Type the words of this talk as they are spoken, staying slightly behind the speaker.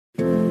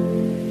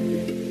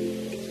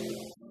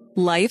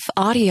Life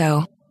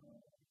Audio.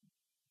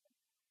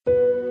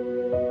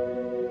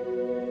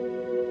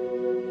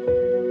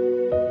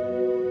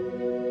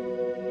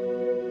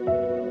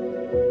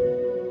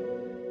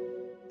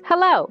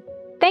 Hello.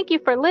 Thank you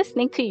for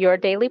listening to Your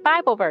Daily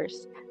Bible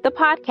Verse, the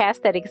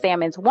podcast that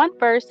examines one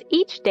verse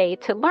each day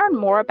to learn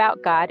more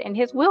about God and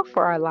His will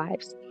for our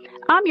lives.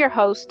 I'm your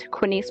host,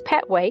 Quinice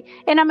Petway,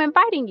 and I'm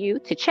inviting you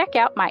to check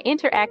out my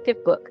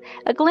interactive book,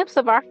 A Glimpse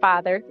of Our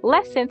Father,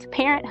 Lessons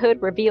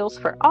Parenthood Reveals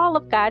for All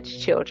of God's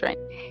Children.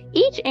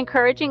 Each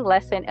encouraging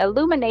lesson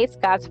illuminates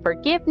God's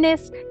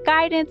forgiveness,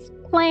 guidance,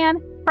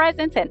 plan,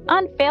 presence, and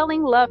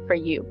unfailing love for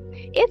you.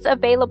 It's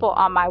available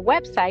on my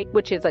website,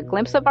 which is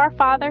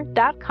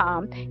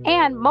aglimpseofourfather.com,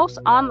 and most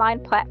online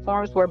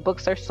platforms where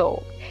books are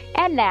sold.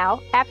 And now,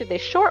 after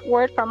this short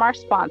word from our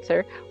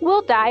sponsor,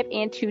 we'll dive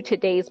into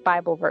today's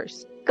Bible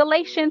verse,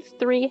 Galatians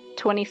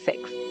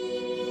 3:26.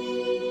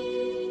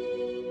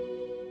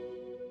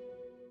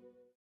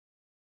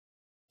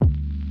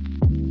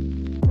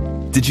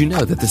 Did you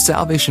know that the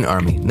Salvation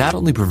Army not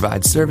only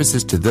provides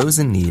services to those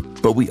in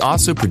need, but we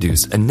also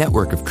produce a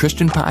network of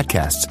Christian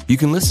podcasts you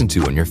can listen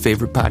to on your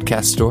favorite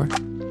podcast store?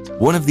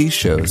 One of these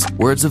shows,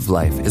 Words of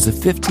Life, is a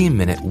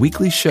 15-minute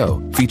weekly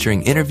show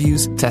featuring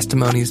interviews,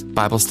 testimonies,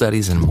 Bible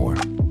studies, and more.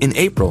 In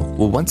April,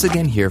 we'll once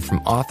again hear from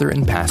author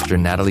and pastor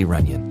Natalie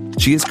Runyon.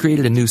 She has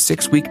created a new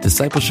 6-week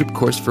discipleship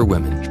course for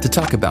women to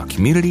talk about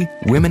community,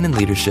 women in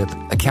leadership,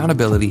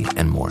 accountability,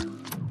 and more.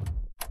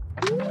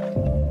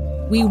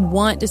 We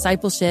want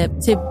discipleship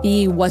to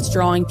be what's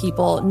drawing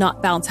people,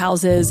 not bounce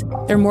houses.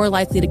 They're more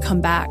likely to come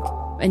back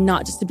and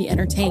not just to be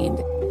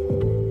entertained.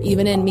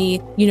 Even in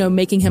me,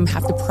 making him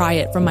have to pry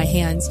it from my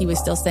hands, he was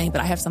still saying, but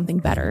I have something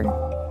better.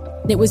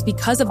 And it was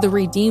because of the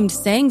redeemed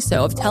saying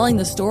so, of telling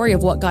the story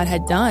of what God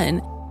had done.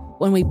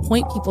 When we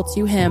point people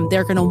to him,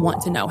 they're going to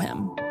want to know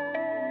him.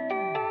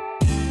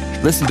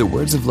 Listen to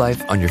Words of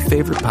Life on your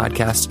favorite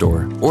podcast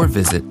store or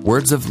visit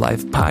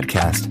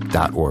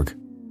wordsoflifepodcast.org.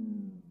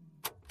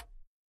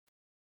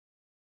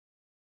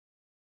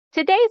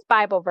 Today's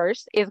Bible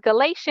verse is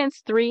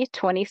Galatians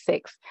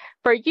 3:26.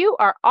 For you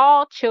are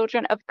all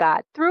children of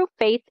God through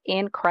faith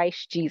in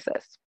Christ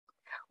Jesus.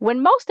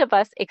 When most of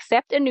us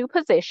accept a new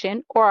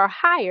position or are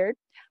hired,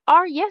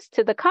 our yes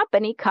to the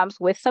company comes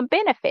with some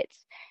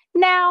benefits.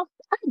 Now,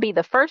 I'd be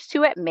the first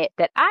to admit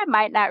that I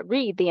might not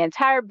read the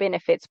entire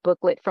benefits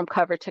booklet from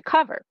cover to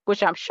cover,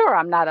 which I'm sure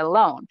I'm not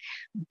alone.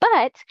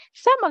 But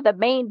some of the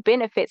main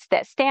benefits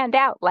that stand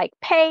out, like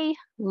pay,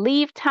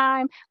 leave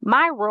time,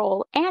 my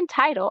role, and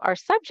title, are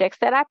subjects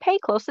that I pay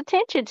close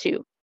attention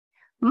to.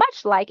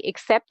 Much like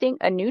accepting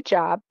a new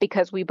job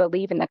because we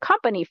believe in the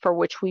company for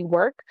which we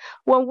work,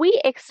 when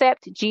we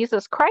accept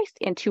Jesus Christ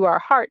into our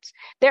hearts,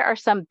 there are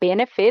some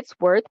benefits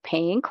worth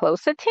paying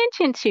close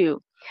attention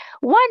to.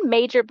 One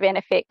major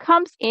benefit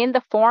comes in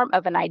the form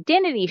of an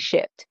identity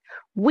shift.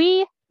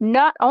 We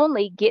not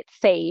only get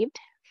saved,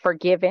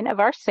 forgiven of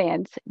our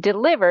sins,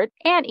 delivered,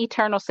 and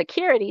eternal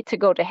security to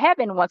go to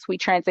heaven once we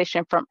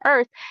transition from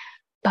earth,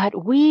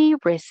 but we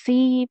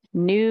receive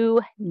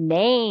new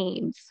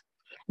names.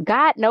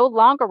 God no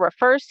longer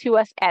refers to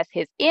us as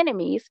his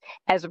enemies,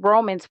 as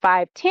Romans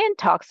 5:10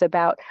 talks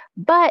about,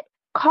 but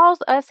calls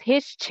us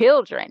his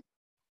children.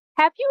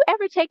 Have you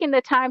ever taken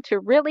the time to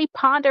really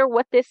ponder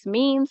what this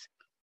means?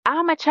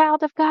 I'm a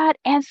child of God,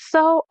 and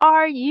so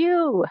are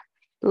you.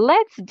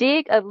 Let's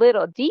dig a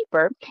little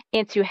deeper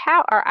into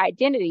how our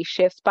identity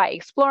shifts by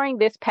exploring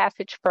this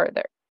passage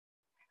further.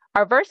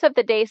 Our verse of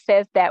the day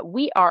says that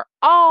we are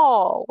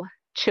all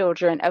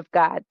children of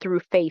God through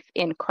faith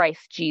in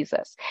Christ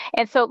Jesus.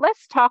 And so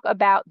let's talk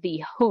about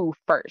the who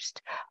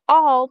first.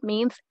 All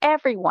means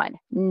everyone,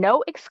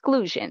 no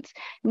exclusions.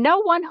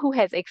 No one who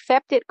has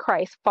accepted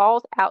Christ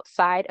falls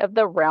outside of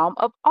the realm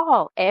of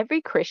all.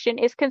 Every Christian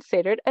is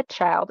considered a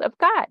child of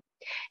God.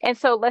 And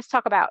so let's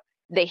talk about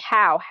the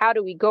how. How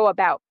do we go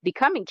about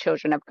becoming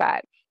children of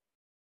God?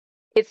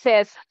 It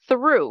says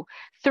through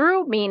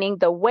meaning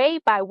the way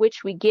by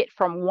which we get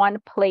from one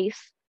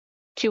place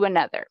to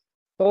another,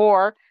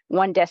 or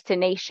one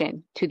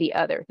destination to the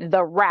other,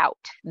 the route,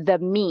 the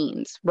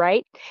means,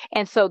 right?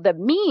 And so the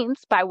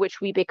means by which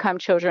we become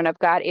children of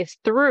God is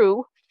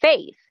through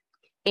faith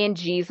in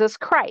Jesus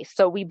Christ.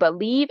 So we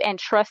believe and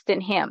trust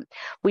in him.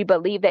 We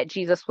believe that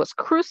Jesus was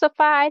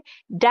crucified,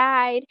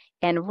 died,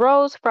 and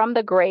rose from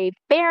the grave,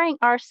 bearing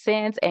our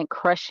sins and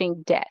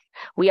crushing death.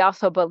 We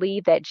also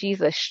believe that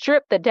Jesus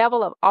stripped the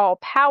devil of all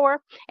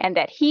power and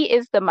that he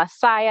is the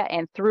Messiah,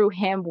 and through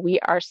him we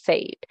are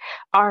saved.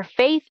 Our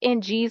faith in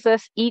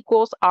Jesus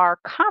equals our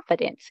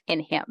confidence in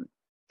him.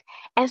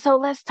 And so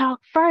let's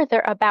talk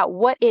further about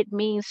what it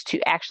means to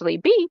actually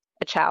be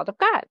a child of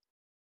God.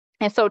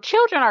 And so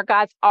children are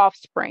God's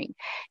offspring,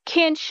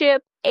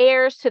 kinship,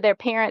 heirs to their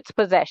parents'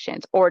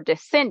 possessions, or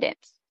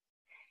descendants.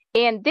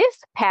 In this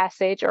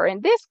passage, or in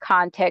this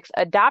context,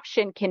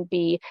 adoption can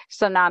be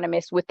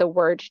synonymous with the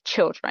word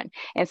children.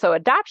 And so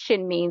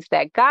adoption means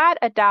that God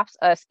adopts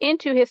us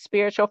into his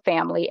spiritual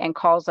family and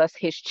calls us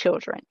his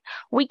children.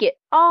 We get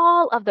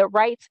all of the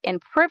rights and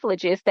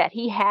privileges that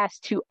he has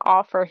to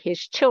offer his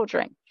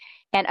children.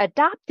 and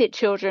adopted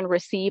children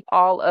receive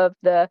all of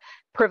the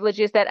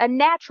privileges that a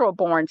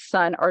natural-born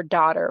son or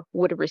daughter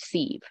would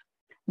receive.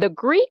 The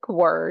Greek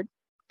word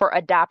for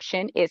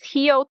adoption is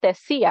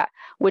hiothesia,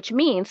 which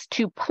means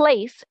to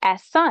place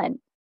as son.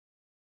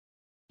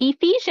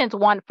 Ephesians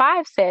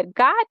 1:5 said,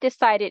 God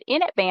decided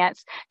in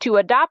advance to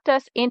adopt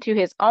us into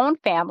his own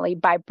family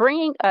by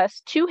bringing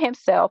us to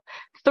himself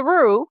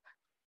through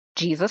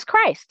Jesus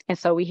Christ. And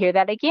so we hear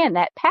that again,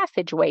 that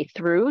passageway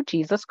through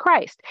Jesus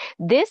Christ.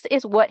 This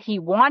is what he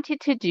wanted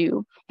to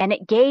do, and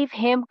it gave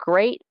him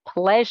great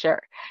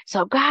pleasure.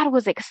 So God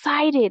was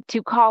excited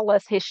to call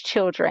us his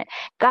children.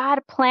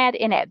 God planned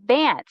in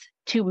advance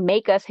to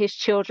make us his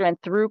children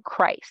through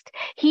Christ.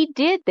 He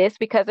did this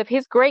because of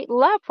his great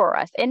love for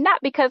us and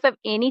not because of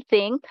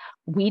anything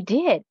we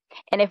did.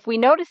 And if we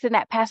notice in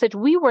that passage,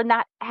 we were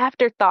not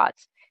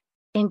afterthoughts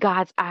in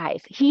God's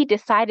eyes. He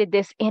decided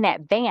this in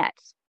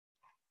advance.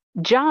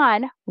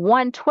 John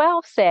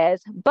 1:12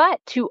 says, but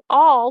to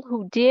all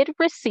who did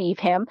receive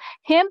him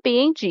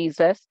being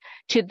Jesus,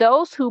 to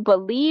those who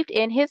believed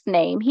in his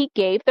name, he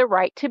gave the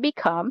right to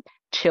become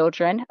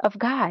children of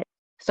God.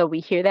 So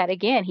we hear that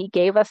again. He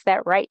gave us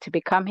that right to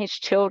become his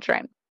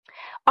children.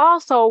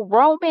 Also,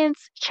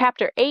 Romans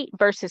chapter 8,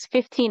 verses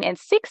 15 and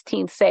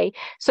 16 say,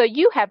 so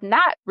you have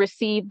not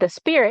received the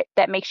spirit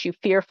that makes you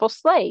fearful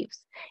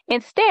slaves.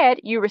 Instead,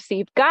 you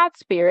received God's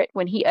spirit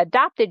when he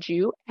adopted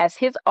you as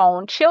his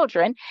own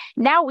children.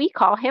 Now we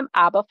call him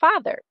Abba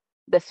Father.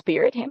 The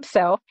Spirit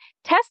himself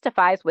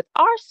testifies with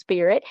our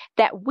spirit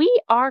that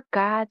we are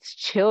God's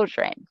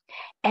children.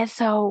 And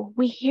so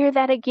we hear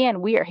that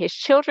again. We are his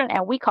children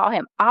and we call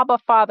him Abba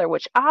Father,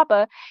 which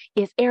Abba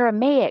is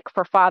Aramaic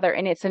for father.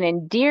 And it's an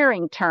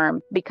endearing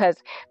term because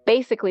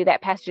basically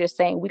that passage is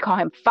saying we call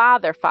him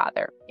Father,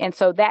 Father. And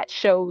so that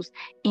shows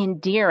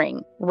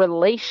endearing,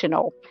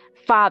 relational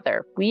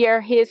father. We are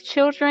his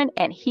children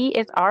and he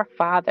is our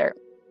father.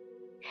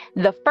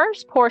 The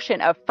first portion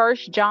of 1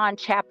 John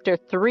chapter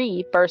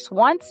 3, verse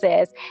 1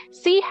 says,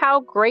 see how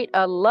great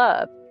a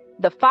love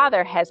the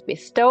Father has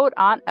bestowed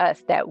on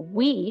us that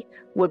we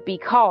would be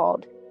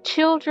called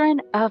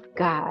children of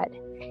God.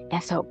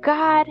 And so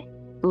God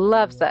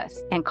loves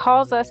us and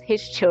calls us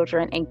his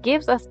children and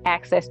gives us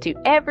access to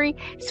every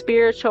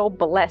spiritual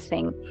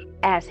blessing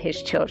as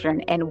his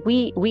children. And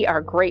we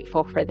are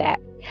grateful for that.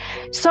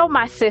 So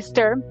my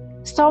sister,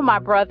 so my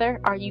brother,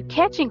 are you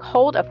catching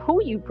hold of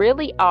who you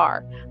really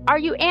are? Are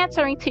you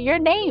answering to your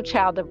name,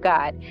 child of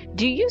God?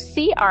 Do you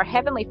see our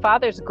Heavenly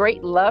Father's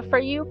great love for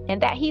you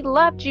and that he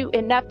loved you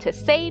enough to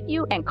save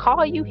you and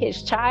call you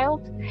his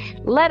child?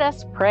 Let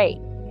us pray.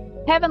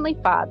 Heavenly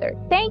Father,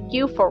 thank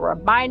you for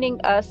reminding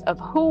us of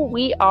who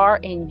we are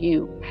in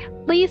you.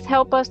 Please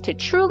help us to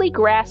truly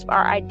grasp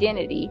our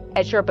identity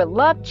as your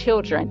beloved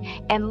children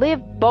and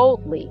live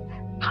boldly,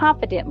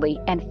 confidently,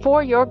 and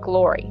for your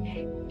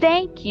glory.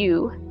 Thank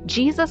you,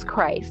 Jesus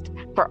Christ,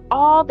 for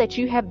all that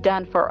you have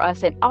done for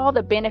us and all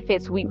the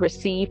benefits we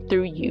receive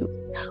through you.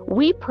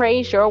 We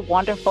praise your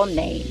wonderful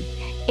name.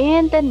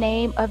 In the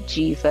name of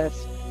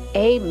Jesus,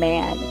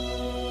 amen.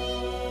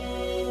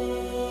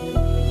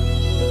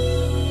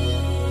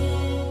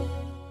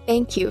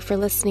 Thank you for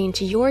listening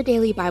to Your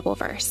Daily Bible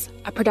Verse,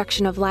 a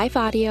production of Life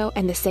Audio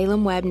and the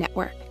Salem Web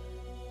Network.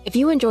 If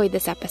you enjoyed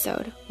this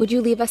episode, would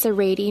you leave us a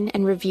rating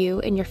and review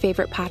in your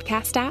favorite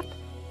podcast app?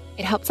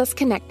 It helps us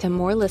connect to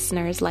more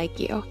listeners like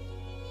you.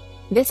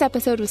 This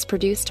episode was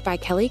produced by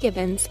Kelly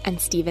Gibbons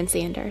and Stephen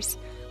Sanders,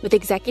 with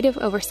executive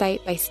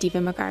oversight by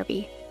Stephen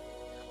McGarvey.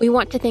 We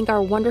want to thank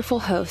our wonderful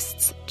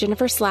hosts,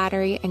 Jennifer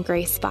Slattery and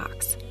Grace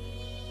Fox.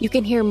 You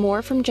can hear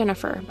more from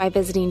Jennifer by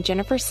visiting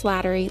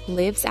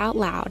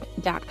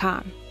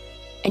jenniferslatterylivesoutloud.com.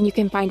 And you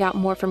can find out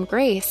more from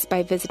Grace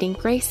by visiting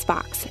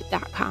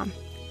gracefox.com.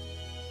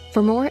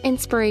 For more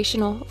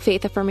inspirational,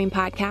 faith-affirming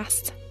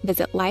podcasts,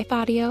 visit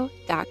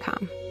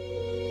lifeaudio.com.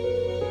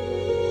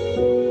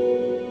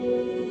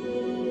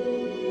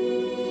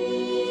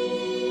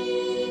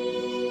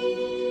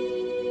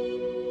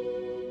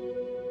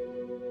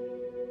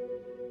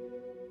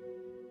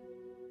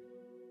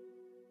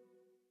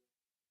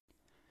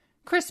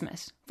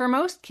 Christmas. For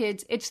most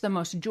kids, it's the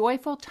most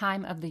joyful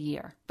time of the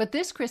year. But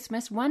this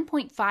Christmas,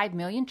 1.5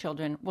 million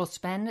children will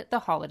spend the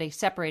holiday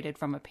separated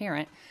from a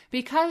parent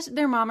because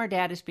their mom or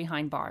dad is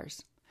behind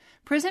bars.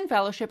 Prison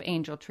Fellowship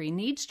Angel Tree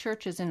needs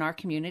churches in our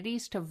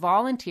communities to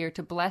volunteer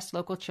to bless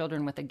local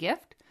children with a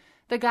gift,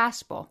 the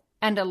gospel,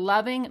 and a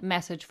loving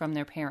message from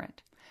their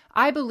parent.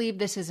 I believe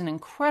this is an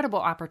incredible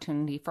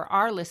opportunity for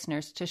our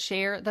listeners to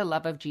share the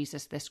love of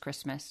Jesus this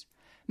Christmas.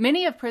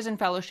 Many of Prison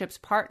Fellowship's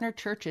partner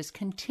churches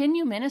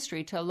continue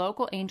ministry to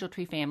local Angel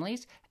Tree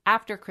families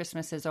after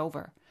Christmas is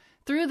over.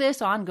 Through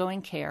this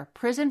ongoing care,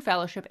 Prison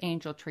Fellowship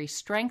Angel Tree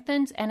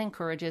strengthens and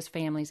encourages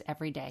families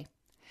every day.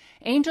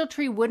 Angel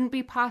Tree wouldn't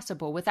be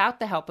possible without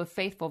the help of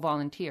faithful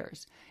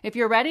volunteers. If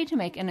you're ready to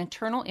make an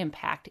eternal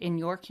impact in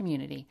your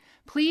community,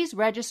 please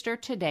register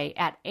today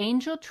at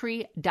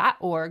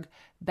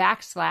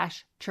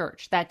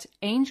angeltree.org/church. That's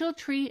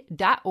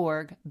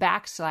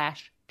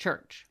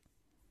angeltree.org/church.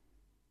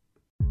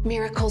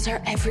 Miracles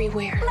are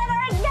everywhere. Let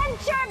our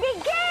adventure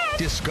begin!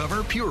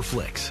 Discover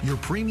PureFlix, your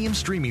premium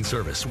streaming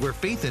service where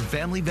faith and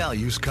family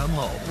values come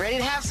home. Ready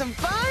to have some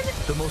fun?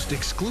 The most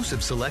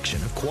exclusive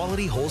selection of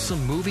quality,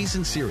 wholesome movies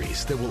and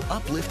series that will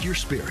uplift your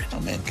spirit.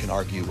 A man can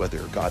argue whether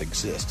God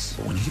exists,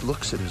 but when he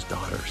looks at his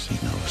daughters, he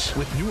knows.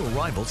 With new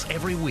arrivals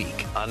every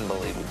week.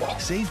 Unbelievable.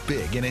 Save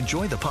big and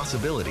enjoy the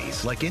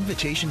possibilities, like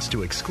invitations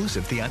to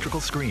exclusive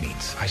theatrical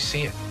screenings. I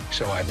see it,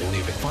 so I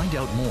believe it. Find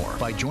out more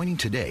by joining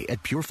today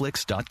at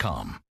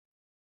pureflix.com.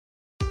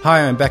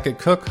 Hi, I'm Beckett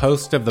Cook,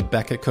 host of The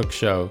Beckett Cook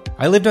Show.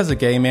 I lived as a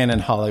gay man in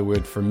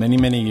Hollywood for many,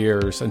 many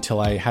years until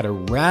I had a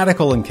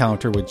radical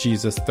encounter with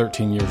Jesus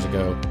 13 years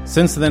ago.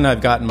 Since then, I've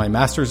gotten my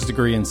master's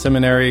degree in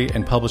seminary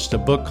and published a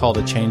book called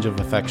A Change of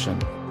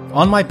Affection.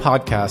 On my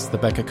podcast, The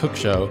Beckett Cook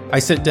Show, I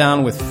sit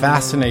down with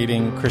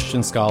fascinating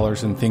Christian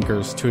scholars and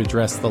thinkers to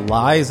address the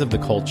lies of the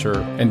culture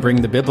and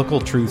bring the biblical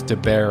truth to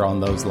bear on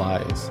those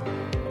lies.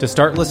 To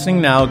start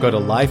listening now, go to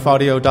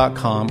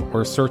lifeaudio.com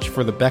or search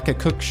for The Beckett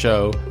Cook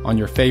Show on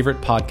your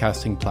favorite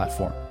podcasting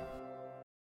platform.